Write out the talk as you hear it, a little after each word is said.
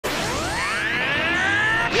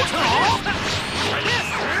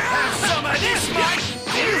Have some of this, Mike!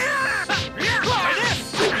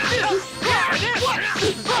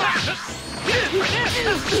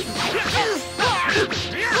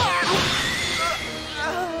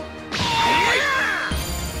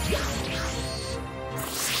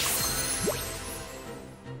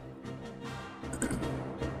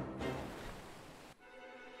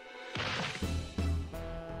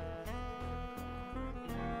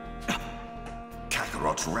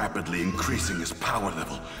 Kakarot's rapidly increasing his power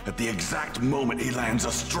level at the exact moment he lands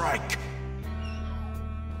a strike.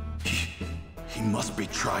 He must be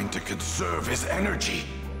trying to conserve his energy.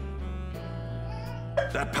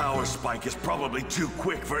 That power spike is probably too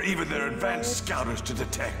quick for even their advanced scouters to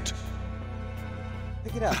detect.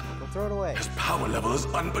 Pick it up. We'll throw it away. His power level is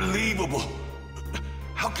unbelievable.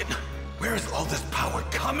 Where is all this power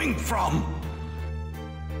coming from?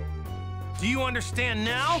 Do you understand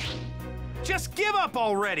now? Just give up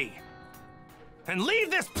already! And leave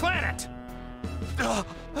this planet!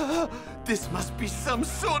 This must be some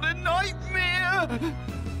sort of nightmare!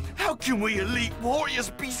 How can we elite warriors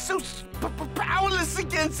be so powerless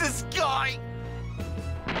against this guy?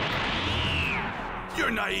 Your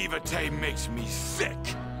naivete makes me sick.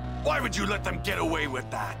 Why would you let them get away with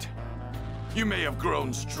that? You may have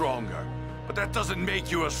grown stronger, but that doesn't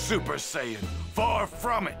make you a Super Saiyan. Far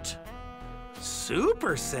from it.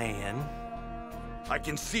 Super Saiyan? I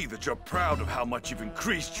can see that you're proud of how much you've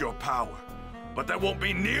increased your power, but that won't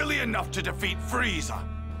be nearly enough to defeat Frieza.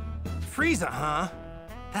 Frieza, huh?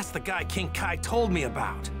 That's the guy King Kai told me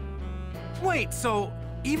about. Wait, so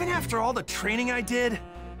even after all the training I did,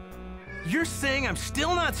 you're saying I'm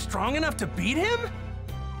still not strong enough to beat him?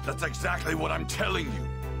 That's exactly what I'm telling you.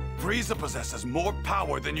 Frieza possesses more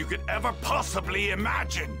power than you could ever possibly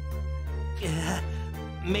imagine.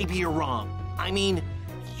 Maybe you're wrong. I mean,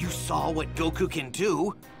 you saw what Goku can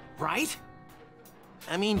do, right?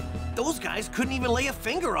 I mean, those guys couldn't even lay a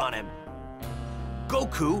finger on him.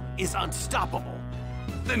 Goku is unstoppable.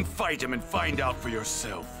 Then fight him and find out for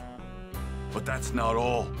yourself. But that's not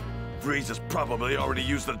all. Frieza's probably already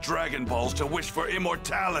used the Dragon Balls to wish for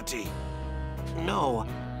immortality. No,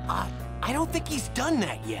 I don't think he's done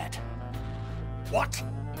that yet. What?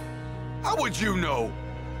 How would you know?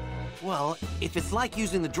 Well, if it's like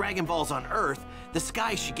using the Dragon Balls on Earth, the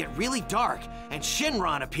sky should get really dark and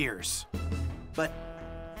Shenron appears. But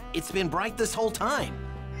it's been bright this whole time,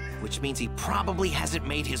 which means he probably hasn't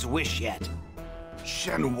made his wish yet.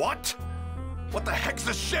 Shen what? What the heck's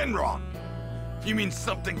a Shenron? You mean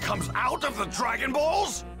something comes out of the Dragon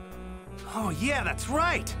Balls? Oh yeah, that's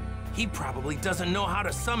right. He probably doesn't know how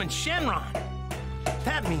to summon Shenron.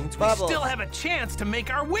 That means we still have a chance to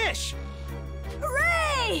make our wish.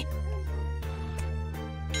 Hooray!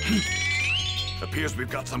 Appears we've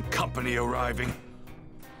got some company arriving.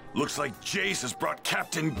 Looks like Jace has brought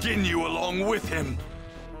Captain Ginyu along with him.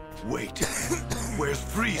 Wait, where's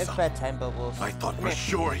Frieza? It's bedtime, Bubbles. I thought for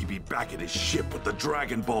sure he'd be back at his ship with the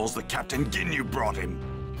Dragon Balls that Captain Ginyu brought him.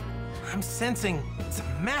 I'm sensing some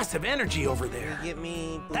massive energy over there. Get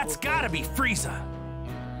me. That's gotta be Frieza.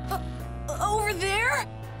 Over there?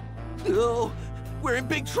 Oh, we're in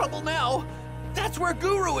big trouble now. That's where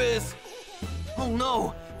Guru is. Oh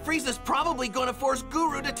no, Frieza's probably gonna force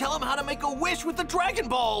Guru to tell him how to make a wish with the Dragon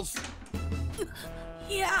Balls.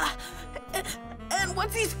 Yeah. And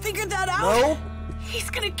once he's figured that out, No. he's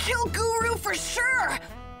gonna kill Guru for sure.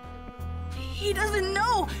 He doesn't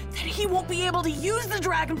know that he won't be able to use the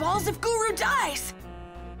Dragon Balls if Guru dies.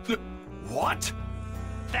 What?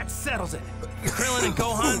 That settles it. Krillin and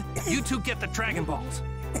Gohan, you two get the Dragon Balls.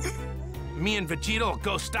 Me and Vegeta will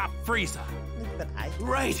go stop Frieza.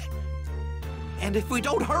 Right. And if we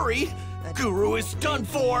don't hurry, Guru is done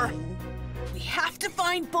for. We have to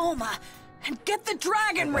find Bulma and get the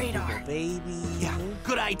Dragon Radar. Baby. Yeah,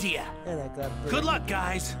 good idea. And I got Good luck,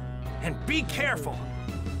 guys. And be careful.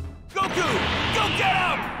 Goku, go get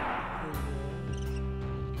him!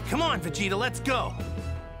 Come on, Vegeta, let's go.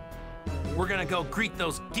 We're gonna go greet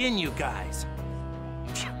those Ginyu guys.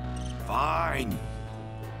 Fine.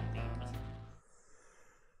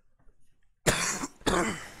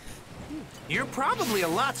 You're probably a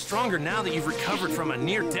lot stronger now that you've recovered from a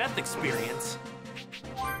near-death experience.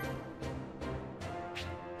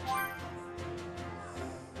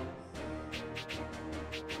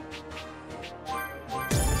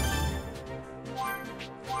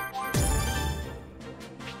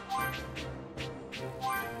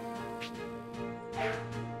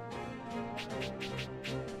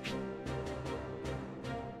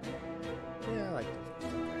 Yeah, I like this.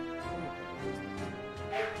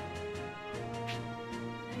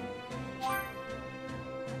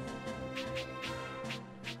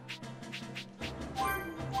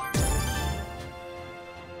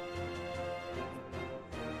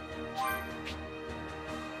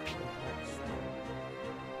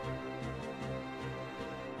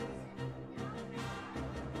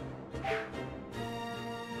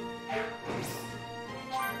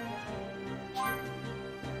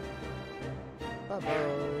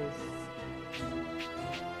 bubbles.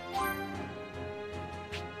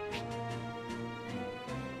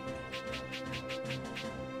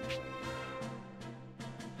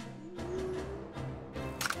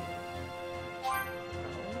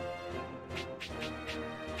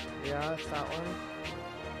 Yeah, it's that one.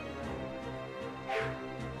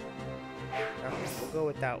 Okay, we'll go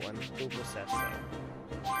with that one. Google says so.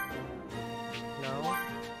 No?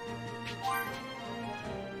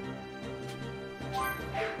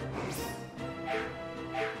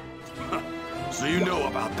 So you know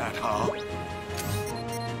about that, huh?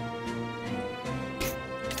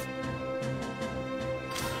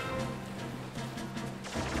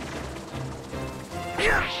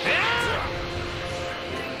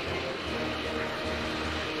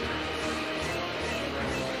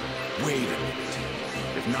 Wait a minute.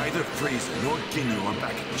 If neither Frieza nor Ginyu are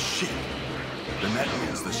back at the ship, then that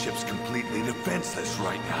means the ship's completely defenseless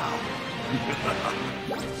right now.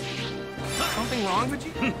 Something wrong,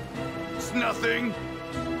 Vegeta? It's nothing.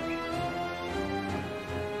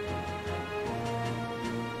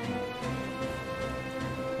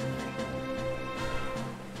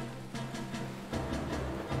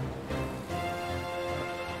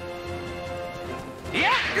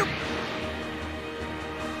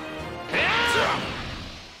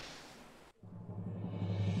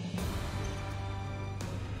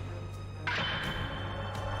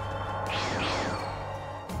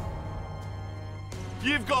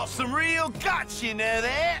 You've got some real guts, you know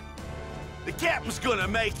that? The captain's gonna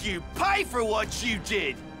make you pay for what you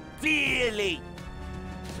did. Dearly.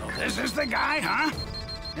 So this is the guy, huh?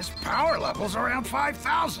 His power level's around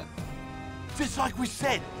 5,000. Just like we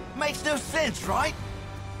said. Makes no sense, right?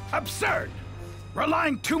 Absurd!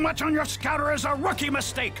 Relying too much on your scouter is a rookie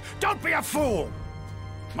mistake. Don't be a fool!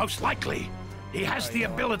 Most likely, he has the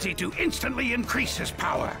ability to instantly increase his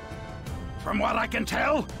power. From what I can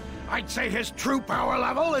tell, I'd say his true power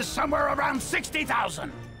level is somewhere around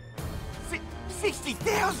 60,000.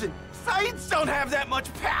 60,000? Saiyans don't have that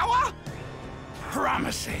much power!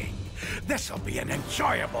 Promising. This'll be an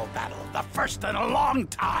enjoyable battle, the first in a long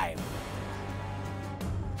time.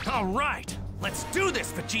 All right, let's do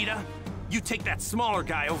this, Vegeta. You take that smaller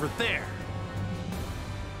guy over there.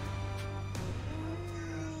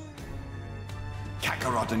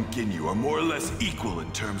 Kakarot and Ginyu are more or less equal in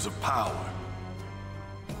terms of power.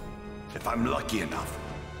 If I'm lucky enough,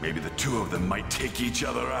 maybe the two of them might take each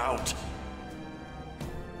other out.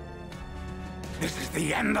 This is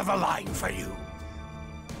the end of the line for you.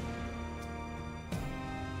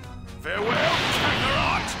 Farewell,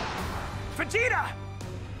 Kakarot! Vegeta!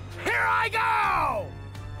 Here I go!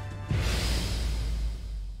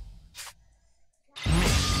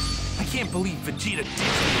 I can't believe Vegeta ditched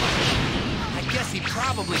me like that. I guess he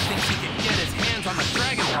probably thinks he can get his hands on the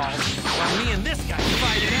Dragon Balls while me and this guy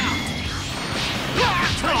fight it out.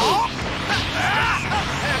 Have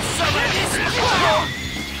some of this! I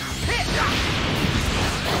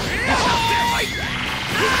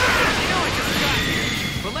know I just got here,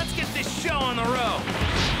 but let's get this show on the road.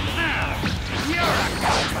 You're a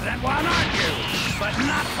confident one, aren't you? But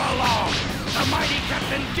not for long. The mighty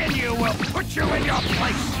Captain Ginyu will put you in your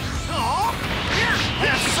place.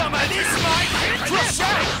 Have some of this, mate! Crush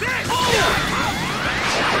out!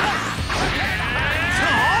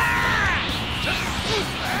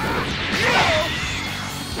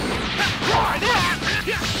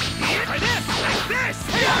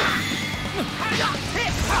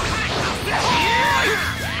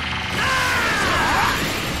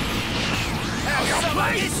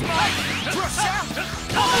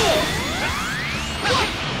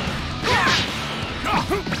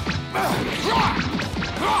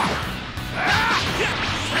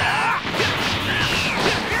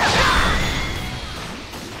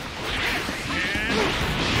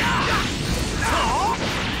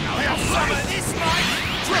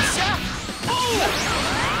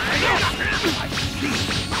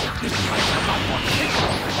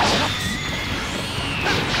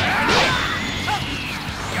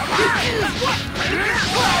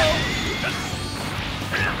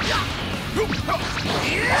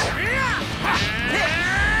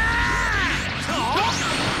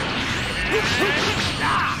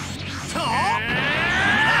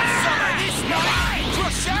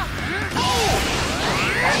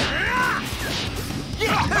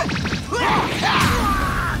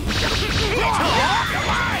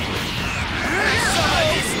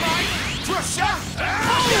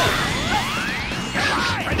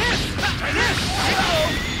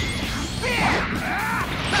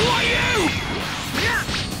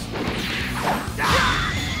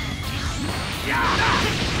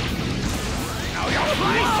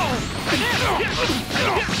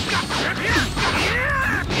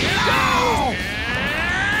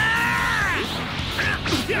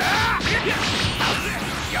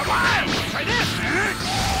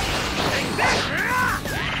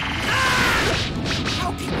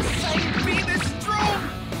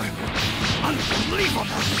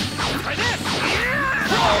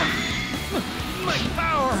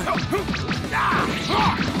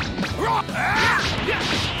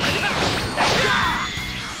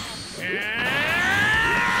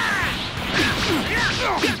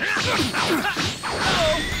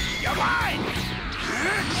 You're mine!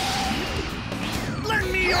 Lend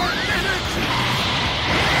me your energy!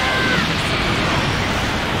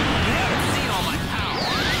 You haven't seen all my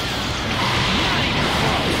power. Not even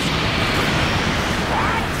close.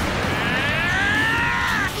 What?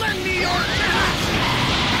 Lend me your energy!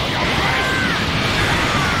 You're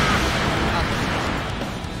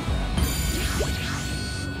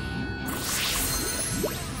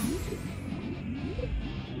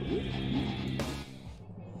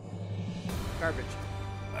Garbage.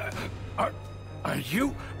 Are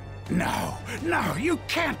you? No, you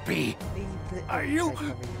can't be. Are you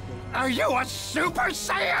a Super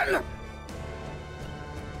Saiyan?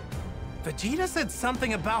 Vegeta said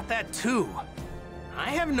something about that too.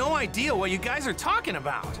 I have no idea what you guys are talking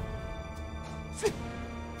about.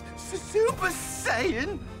 Super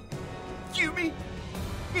Saiyan? You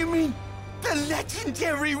mean the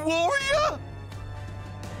legendary warrior?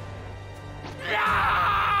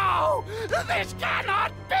 No! This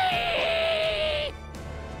cannot be!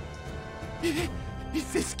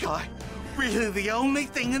 Is this guy really the only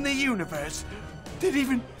thing in the universe that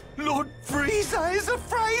even Lord Frieza is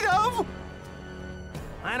afraid of?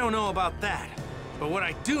 I don't know about that, but what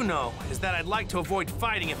I do know is that I'd like to avoid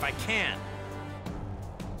fighting if I can.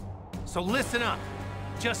 So listen up.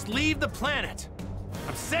 Just leave the planet.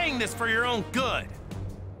 I'm saying this for your own good.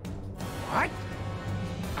 What?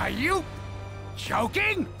 Are you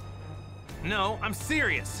joking? No, I'm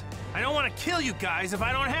serious. I don't want to kill you guys if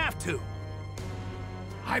I don't have to.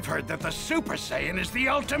 I've heard that the Super Saiyan is the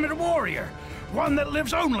ultimate warrior, one that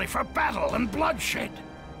lives only for battle and bloodshed.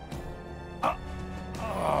 Oh,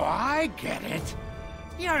 I get it.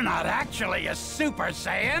 You're not actually a Super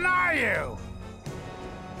Saiyan, are you?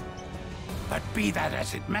 But be that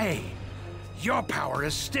as it may, your power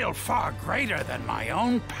is still far greater than my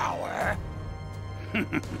own power.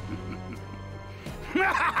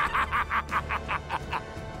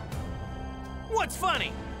 What's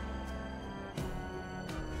funny?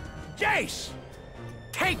 Jace!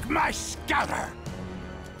 Take my scouter!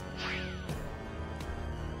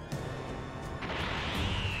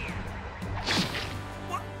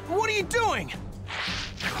 What are you doing?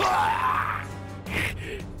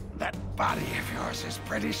 That body of yours is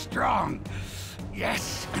pretty strong.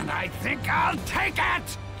 Yes, and I think I'll take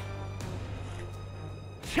it!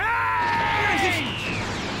 Change!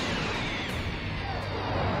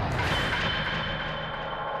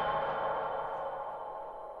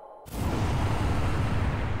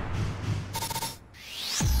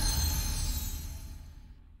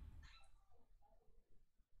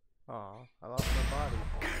 Aw, I lost my body.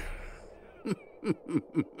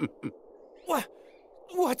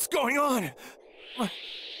 What's going on?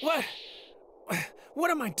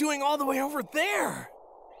 What am I doing all the way over there?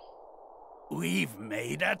 We've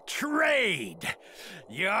made a trade.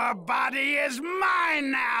 Your body is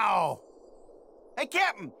mine now. Hey,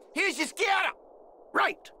 Captain, here's your scouter.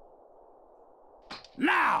 Right.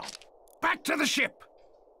 Now, back to the ship.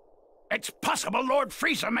 It's possible Lord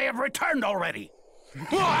Frieza may have returned already.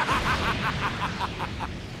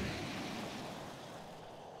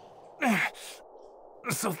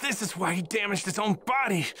 So this is why he damaged his own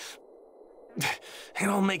body. It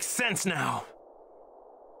all makes sense now.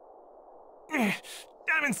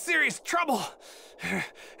 I'm in serious trouble.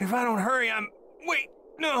 If I don't hurry, Wait,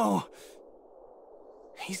 no.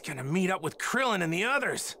 He's gonna meet up with Krillin and the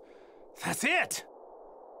others. That's it.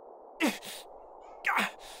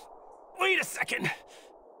 Wait a second.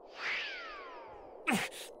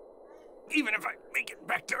 Even if I make it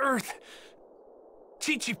back to Earth,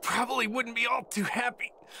 Chi-Chi probably wouldn't be all too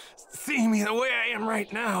happy seeing me the way I am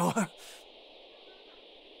right now.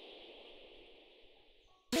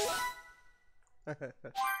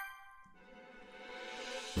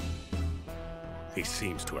 He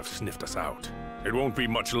seems to have sniffed us out. It won't be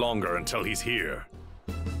much longer until he's here.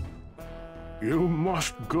 You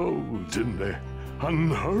must go, Dende,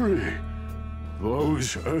 and hurry.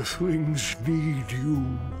 Those Earthlings need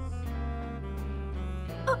you.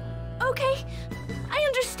 Okay, I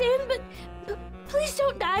understand, but please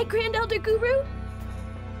don't die, Grand Elder Guru.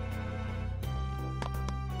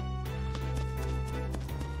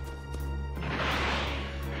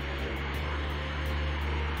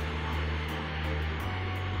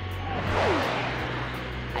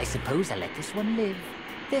 I suppose I'll let this one live.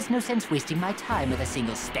 There's no sense wasting my time with a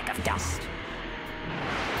single speck of dust.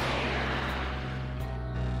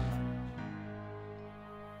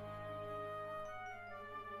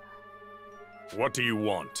 What do you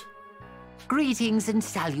want? Greetings and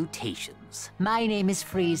salutations. My name is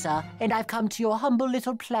Frieza, and I've come to your humble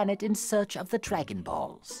little planet in search of the Dragon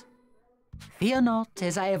Balls. Fear not,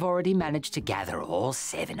 as I have already managed to gather all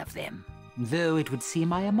 7 of them, though it would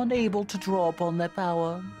seem I am unable to draw upon their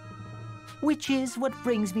power. Which is what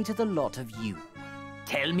brings me to the lot of you.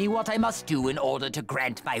 Tell me what I must do in order to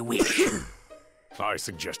grant my wish. I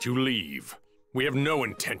suggest you leave. We have no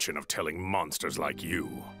intention of telling monsters like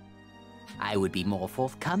you. I would be more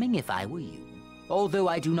forthcoming if I were you. Although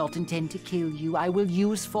I do not intend to kill you, I will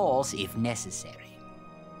use force if necessary.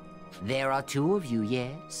 There are 2 of you,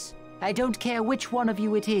 yes? I don't care which one of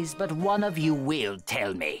you it is, but one of you will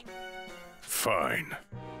tell me. Fine.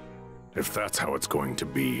 If that's how it's going to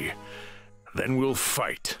be, then we'll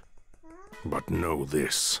fight. But know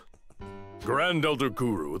this. Grand Elder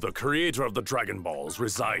Guru, the creator of the Dragon Balls,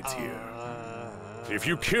 resides here. If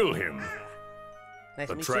you kill him,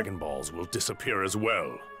 the Dragon Balls will disappear as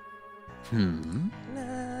well.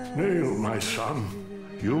 Nail, my son.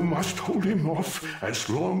 You must hold him off as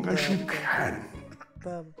long as you can.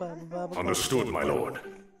 Understood, my lord.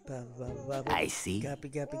 I see.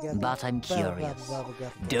 But I'm curious.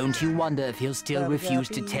 Don't you wonder if he'll still refuse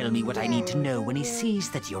to tell me what I need to know when he sees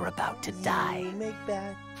that you're about to die?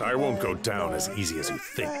 I won't go down as easy as you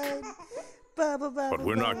think. But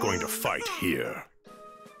we're not going to fight here.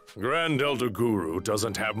 Grand Elder Guru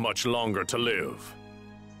doesn't have much longer to live.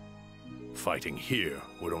 Fighting here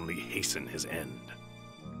would only hasten his end.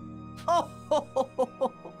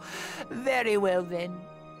 Oh, very well then.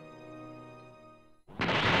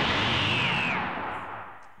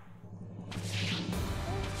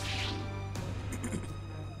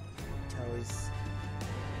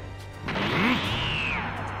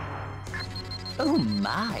 Oh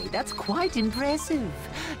my, that's quite impressive.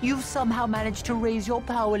 You've somehow managed to raise your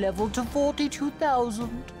power level to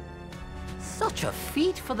 42,000. Such a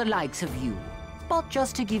feat for the likes of you. But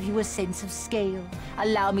just to give you a sense of scale,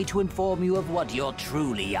 allow me to inform you of what you're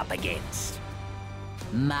truly up against.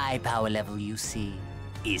 My power level, you see,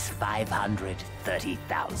 is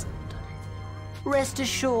 530,000. Rest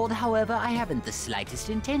assured, however, I haven't the slightest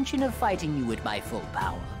intention of fighting you with my full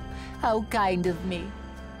power. How kind of me.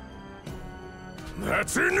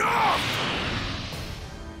 That's enough!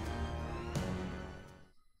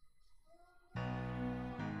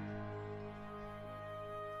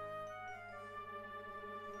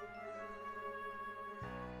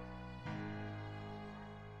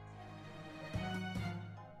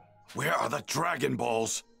 Where are the Dragon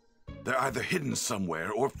Balls? They're either hidden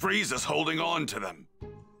somewhere or Frieza's holding on to them.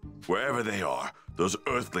 Wherever they are, those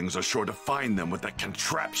Earthlings are sure to find them with that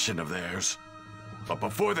contraption of theirs. But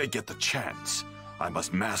before they get the chance, I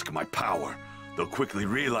must mask my power. They'll quickly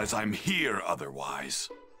realize I'm here otherwise.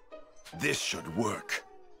 This should work.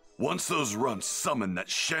 Once those runts summon that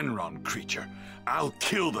Shenron creature, I'll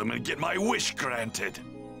kill them and get my wish granted.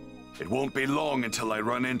 It won't be long until I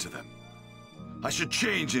run into them. I should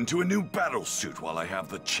change into a new battle suit while I have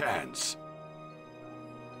the chance.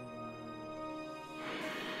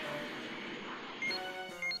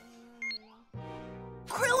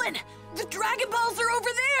 Krillin! The Dragon Balls are over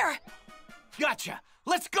there! Gotcha!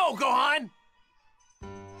 Let's go, Gohan!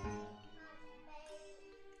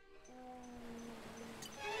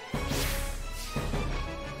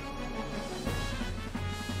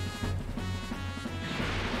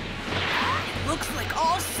 Looks like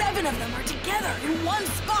all 7 of them are together in one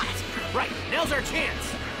spot. Right, now's our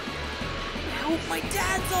chance. I hope my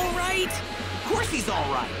dad's all right. Of course he's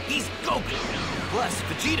all right. He's Goku. Plus,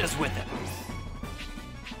 Vegeta's with him.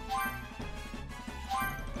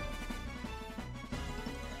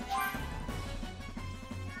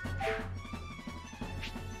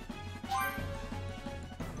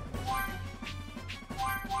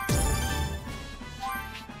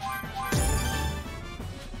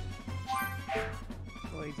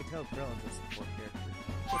 Well, you can tell Krillin's a support character.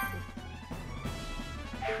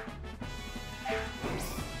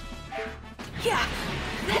 Yeah,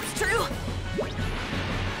 that's true.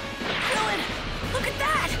 Krillin, look at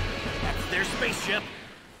that! That's their spaceship.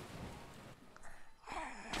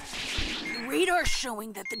 The radar's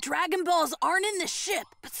showing that the Dragon Balls aren't in the ship,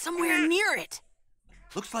 but somewhere near it.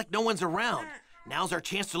 Looks like no one's around. Now's our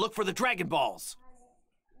chance to look for the Dragon Balls.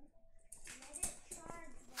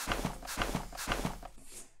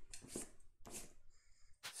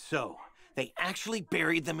 So, they actually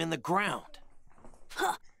buried them in the ground.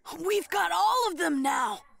 Huh, we've got all of them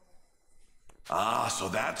now. Ah, so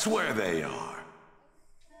that's where they are.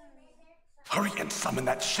 Hurry and summon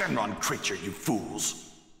that Shenron creature, you fools.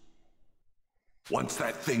 Once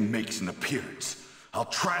that thing makes an appearance, I'll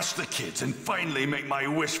trash the kids and finally make my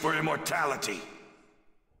wish for immortality.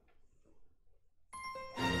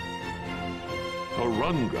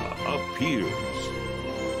 Harunga appears.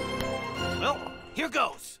 Well, here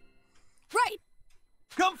goes. Right.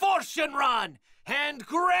 Come forth, Shinron, and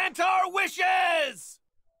grant our wishes!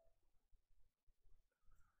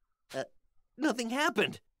 Nothing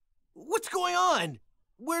happened. What's going on?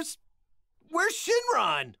 Where's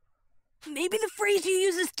Shinron? Maybe the phrase you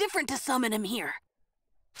use is different to summon him here.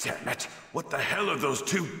 Damn it! What the hell are those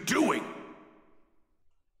two doing?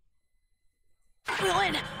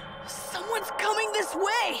 Krillin, someone's coming this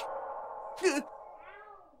way!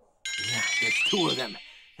 Yeah, there's two of them,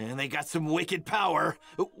 and they got some wicked power.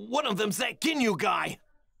 One of them's that Ginyu guy.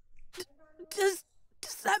 Does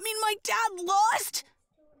that mean my dad lost?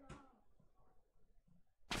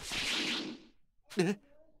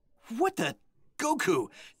 What the? Goku,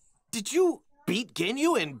 did you beat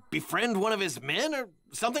Ginyu and befriend one of his men or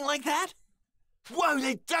something like that? Whoa,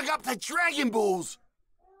 they dug up the Dragon Balls!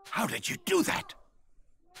 How did you do that?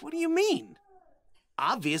 What do you mean?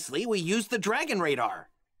 Obviously, we used the Dragon Radar.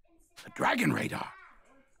 The Dragon Radar?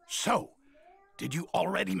 So, did you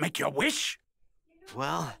already make your wish?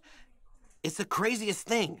 Well, it's the craziest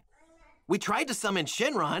thing. We tried to summon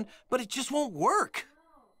Shinron, but it just won't work.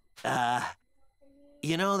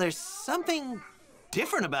 You know, there's something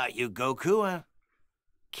different about you, Goku.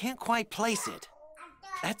 Can't quite place it.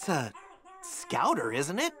 That's a scouter,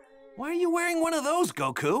 isn't it? Why are you wearing one of those,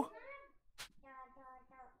 Goku?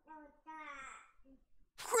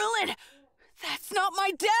 Krillin, that's not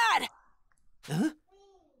my dad! Huh?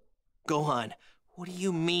 Gohan, what do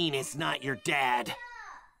you mean it's not your dad?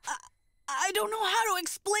 I don't know how to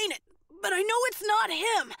explain it, but I know it's not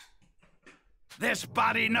him. This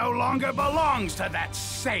body no longer belongs to that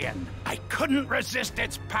Saiyan. I couldn't resist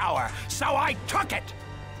its power, so I took it!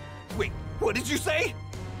 Wait, what did you say?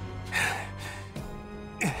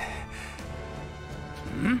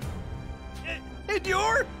 Hmm? And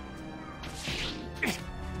you're...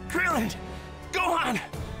 Krillin! Gohan!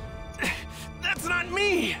 That's not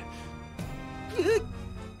me!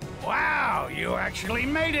 Wow, you actually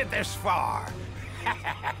made it this far.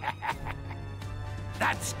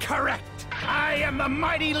 That's correct. I am the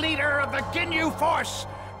mighty leader of the Ginyu Force,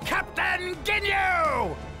 Captain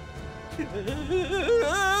Ginyu!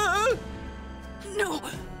 No,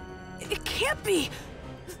 it can't be.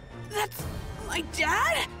 That's my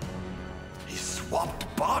dad? He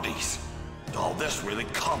swapped bodies. All this really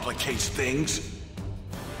complicates things.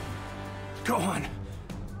 Gohan,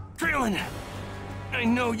 Krillin, I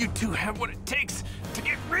know you two have what it takes to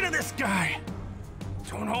get rid of this guy.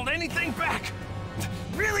 Don't hold anything back.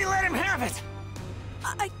 Really let him have it.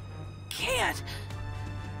 I can't.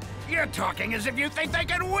 You're talking as if you think they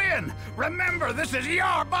can win. Remember, this is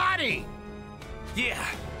your body. Yeah,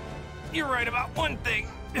 you're right about one thing.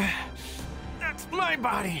 That's my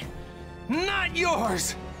body, not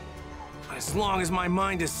yours. As long as my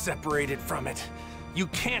mind is separated from it, you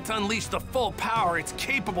can't unleash the full power it's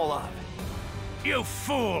capable of. You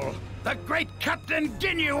fool! The great Captain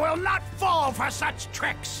Ginyu will not fall for such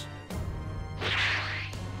tricks!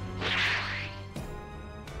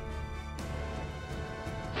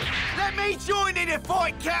 Let me join in the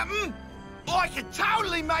fight, Captain! I can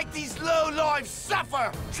totally make these lowlifes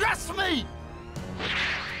suffer! Trust me!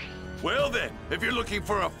 Well then, if you're looking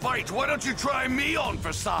for a fight, why don't you try me on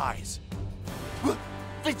for size?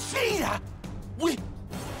 Vegeta!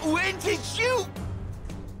 When did you...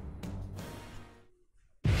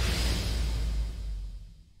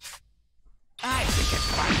 I think it's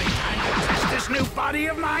finally time to test this new body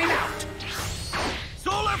of mine out!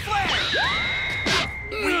 Solar Flare!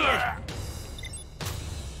 Weird!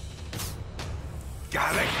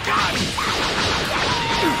 Got it, got it!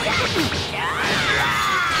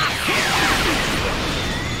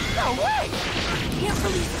 No way! I can't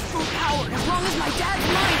release his full power as long as my dad's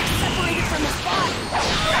mind is separated from his body.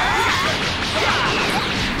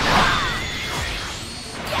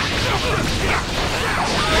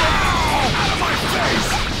 Out of my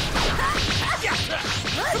face!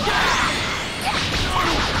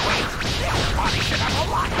 Wait! This body should have a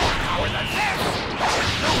lot more power than this!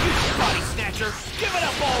 No use, Body Snatcher! Give it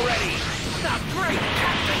up already! The great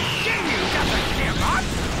Captain Ginyu doesn't give up!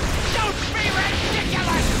 Don't be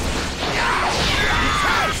ridiculous!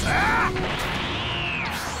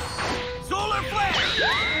 Solar Flare!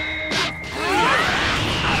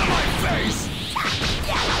 Out of my face!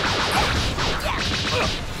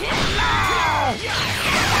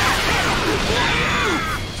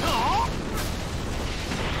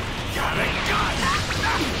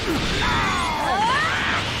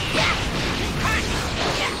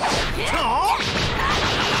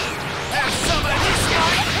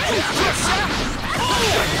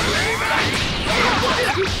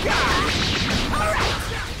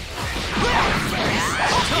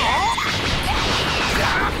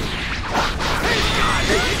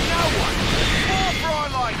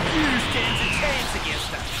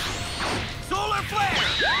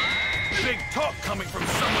 Talk coming from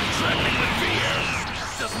someone trembling with fear!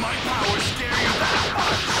 Does my power scare you that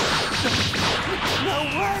much? No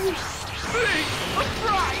way! Me? A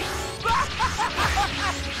prize?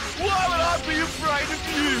 Why would I be afraid of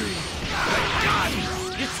you? Done!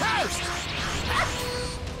 You're toast!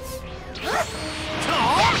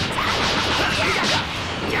 Die!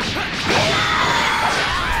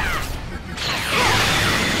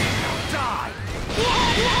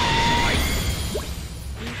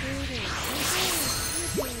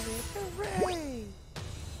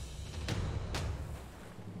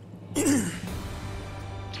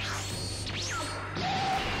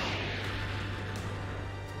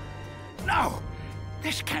 No!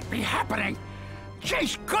 This can't be happening!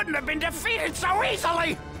 Chase couldn't have been defeated so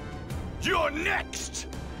easily! You're next!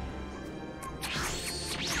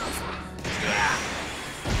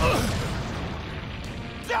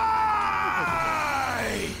 Die!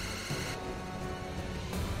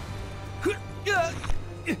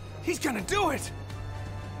 He's gonna do it!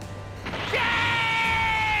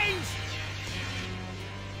 Change!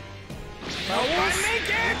 Bubbles? I make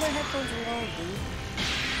Leave it! my headphones alone, dude.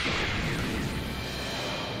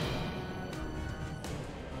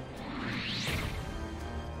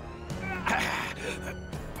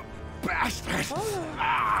 Bastard! Polo.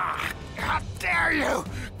 Ah, how dare you!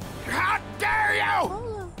 How dare you!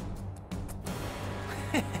 Polo.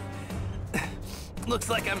 Looks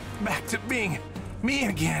like I'm back to being me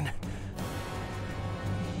again.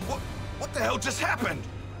 What the hell just happened?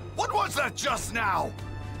 What was that just now?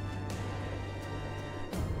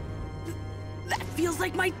 That feels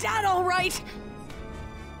like my dad, all right.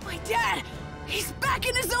 My dad, he's back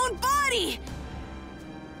in his own body.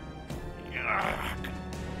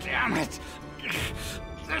 Damn it!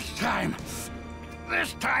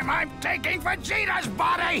 This time I'm taking Vegeta's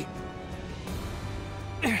body!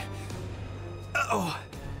 Uh-oh.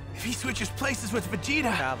 If he switches places with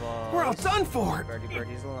Vegeta, Cabos. we're all done for. Birdie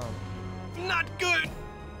birdies alone. Not good.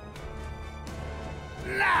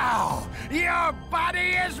 Now, your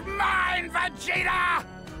body is mine, Vegeta!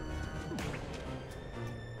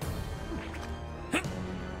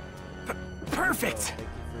 Perfect. Thank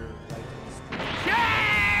you for liking this.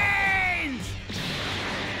 Change!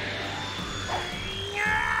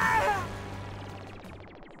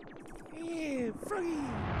 Yeah, Froggy.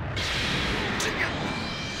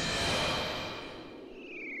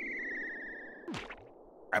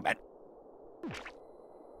 Rabbit.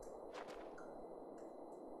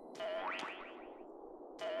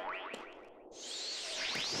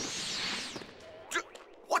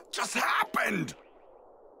 What just happened?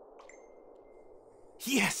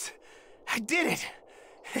 Yes, I did it.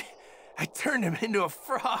 I turned him into a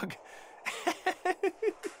frog.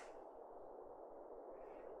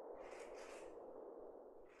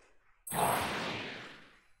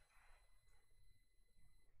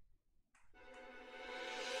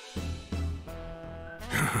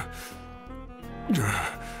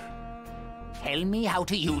 Tell me how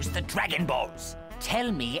to use the Dragon Balls.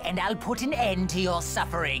 Tell me, and I'll put an end to your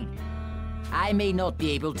suffering. I may not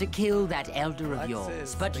be able to kill that elder of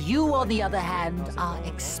yours, but you, on the other hand, are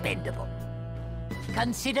expendable.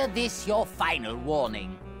 Consider this your final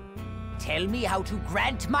warning. Tell me how to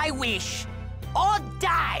grant my wish, or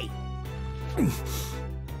die!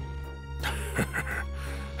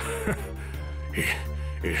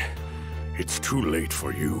 It's too late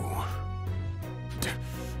for you.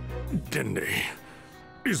 Dende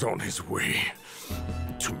is on his way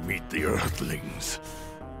to meet the Earthlings.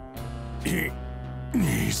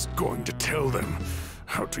 He's going to tell them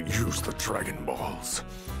how to use the Dragon Balls.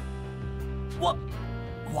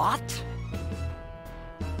 What?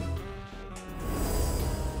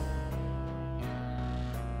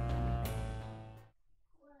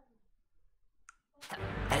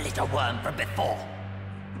 The little worm from before.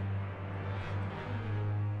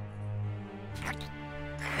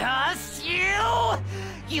 Curse you!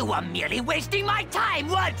 You were merely wasting my time,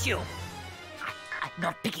 weren't you? I'm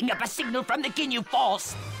not picking up a signal from the Ginyu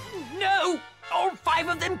Force. No! All 5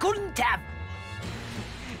 of them couldn't have.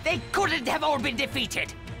 They couldn't have all been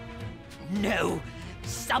defeated. No.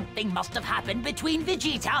 Something must have happened between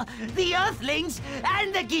Vegeta, the Earthlings,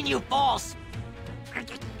 and the Ginyu Force.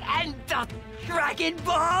 And the Dragon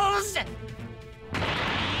Balls!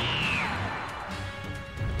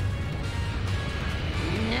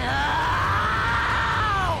 No!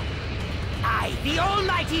 I, the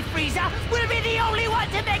Almighty Frieza, will be the only one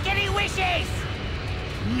to make any wishes!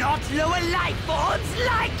 Not lower life forms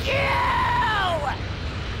like you!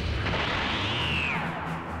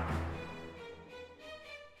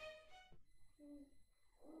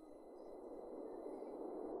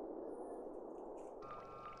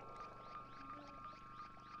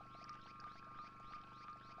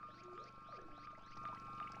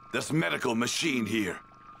 This medical machine here.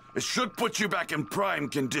 It should put you back in prime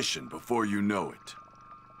condition before you know it.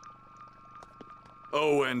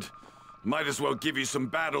 Oh, and might as well give you some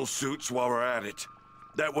battle suits while we're at it.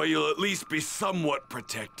 That way you'll at least be somewhat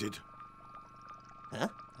protected. Huh?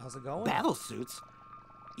 How's it going? Battle suits?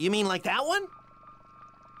 You mean like that one?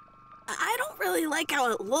 I don't really like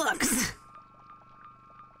how it looks.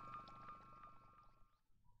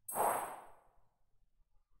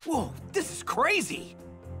 Whoa, this is crazy!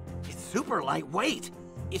 It's super lightweight.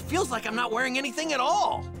 It feels like I'm not wearing anything at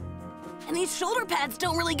all. And these shoulder pads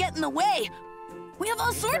don't really get in the way. We have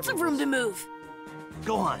all sorts of room to move.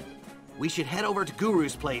 Go on. We should head over to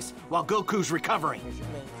Guru's place while Goku's recovering.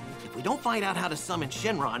 If we don't find out how to summon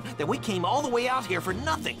Shenron, then we came all the way out here for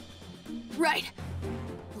nothing. Right.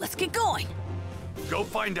 Let's get going. Go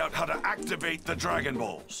find out how to activate the Dragon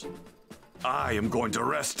Balls. I am going to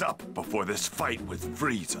rest up before this fight with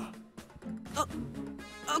Frieza.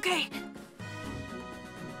 Okay.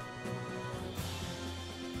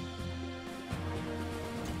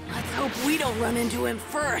 Let's hope we don't run into him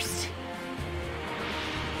first.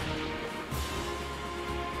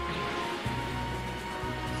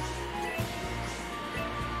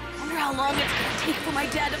 Wonder how long it's gonna take for my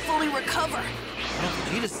dad to fully recover. Well,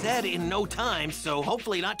 Vegeta said in no time, so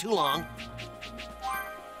hopefully not too long.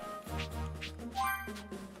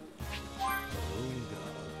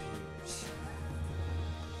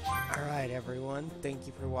 Alright everyone, thank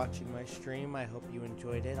you for watching my stream. I hope you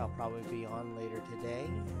enjoyed it. I'll probably be on later today.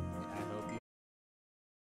 I